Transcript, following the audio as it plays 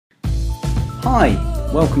Hi,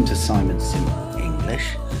 welcome to Simon's Simple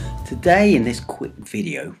English. Today in this quick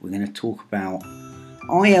video we're going to talk about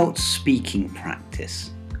IELTS speaking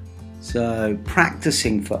practice. So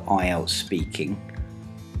practicing for IELTS speaking,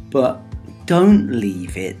 but don't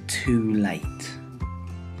leave it too late.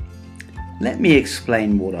 Let me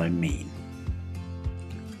explain what I mean.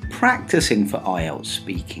 Practicing for IELTS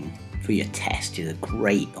speaking for your test is a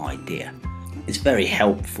great idea. It's very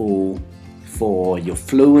helpful for your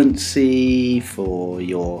fluency, for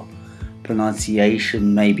your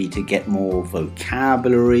pronunciation, maybe to get more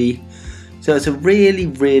vocabulary. So it's a really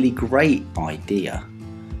great idea.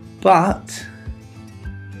 But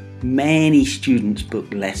many students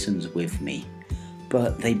book lessons with me,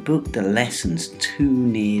 but they book the lessons too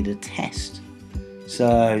near the test.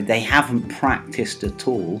 So they haven't practiced at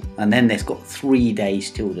all, and then they've got 3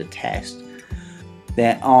 days till the test.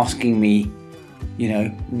 They're asking me,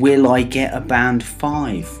 will I get a band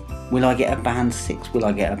 5? Will I get a band 6? Will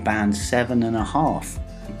I get a band 7.5?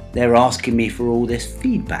 They're asking me for all this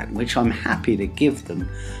feedback, which I'm happy to give them,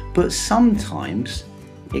 but sometimes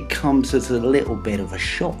it comes as a little bit of a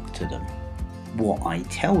shock to them, what I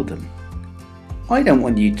tell them. I don't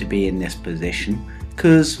want you to be in this position,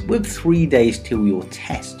 because with 3 days till your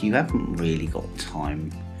test, you haven't really got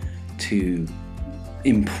time to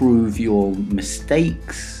improve your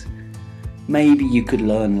mistakes. Maybe you could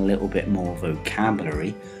learn a little bit more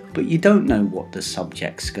vocabulary, but you don't know what the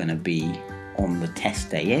subject's going to be on the test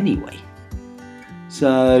day anyway.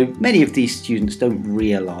 So many of these students don't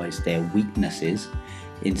realise their weaknesses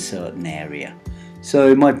in certain area.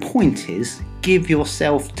 So my point is, give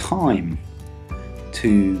yourself time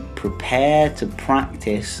to prepare, to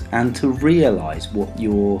practice, and to realise what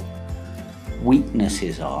your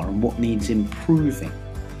weaknesses are and what needs improving.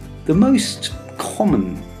 The most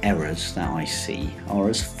common errors that I see are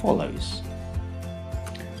as follows.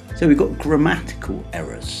 So we've got grammatical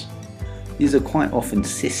errors. These are quite often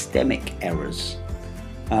systemic errors.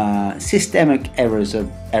 Systemic errors are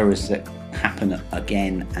errors that happen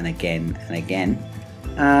again and again and again,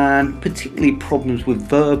 and particularly problems with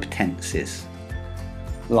verb tenses.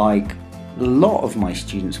 Like, a lot of my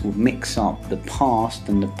students will mix up the past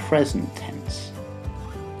and the present tense.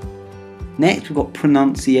 Next, we've got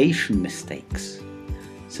pronunciation mistakes.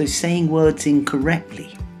 So saying words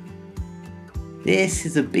incorrectly. This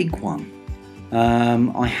is a big one.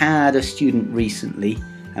 I had a student recently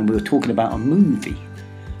and we were talking about a movie,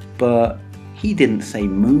 but he didn't say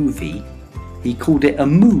movie, he called it a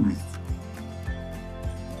move.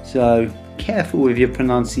 So careful with your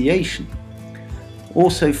pronunciation.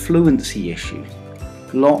 Also fluency issues.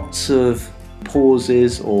 Lots of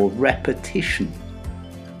pauses or repetition.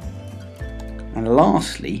 And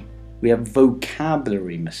lastly, we have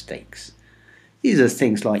vocabulary mistakes. These are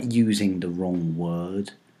things like using the wrong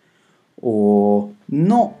word or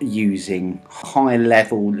not using high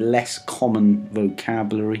level, less common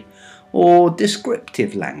vocabulary or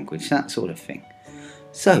descriptive language, that sort of thing.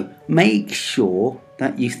 So make sure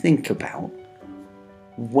that you think about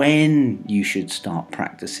when you should start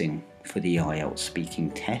practicing for the IELTS speaking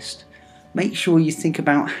test. Make sure you think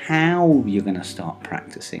about how you're going to start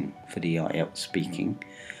practicing for the IELTS speaking,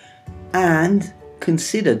 and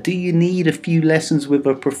consider, do you need a few lessons with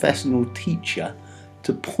a professional teacher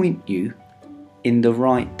to point you in the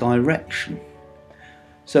right direction?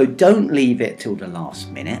 So don't leave it till the last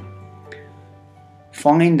minute.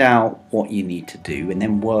 Find out what you need to do and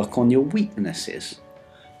then work on your weaknesses.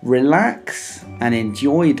 Relax and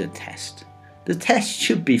enjoy the test. The test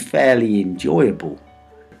should be fairly enjoyable.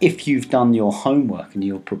 If you've done your homework and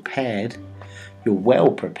you're prepared, you're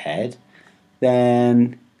well prepared,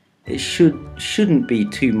 then it shouldn't be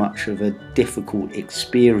too much of a difficult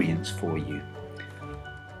experience for you.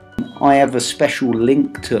 I have a special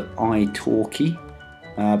link to Italki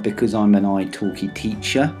because I'm an Italki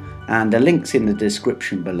teacher, and the link's in the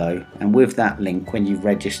description below, and with that link, when you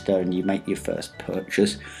register and you make your first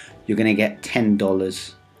purchase, you're going to get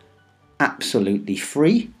 $10 absolutely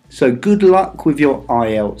free. So good luck with your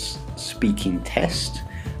IELTS speaking test,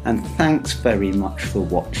 and thanks very much for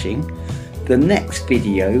watching. The next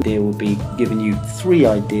video, they will be giving you 3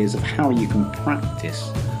 ideas of how you can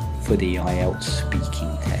practice for the IELTS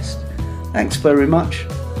speaking test. Thanks very much.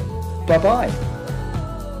 Bye bye.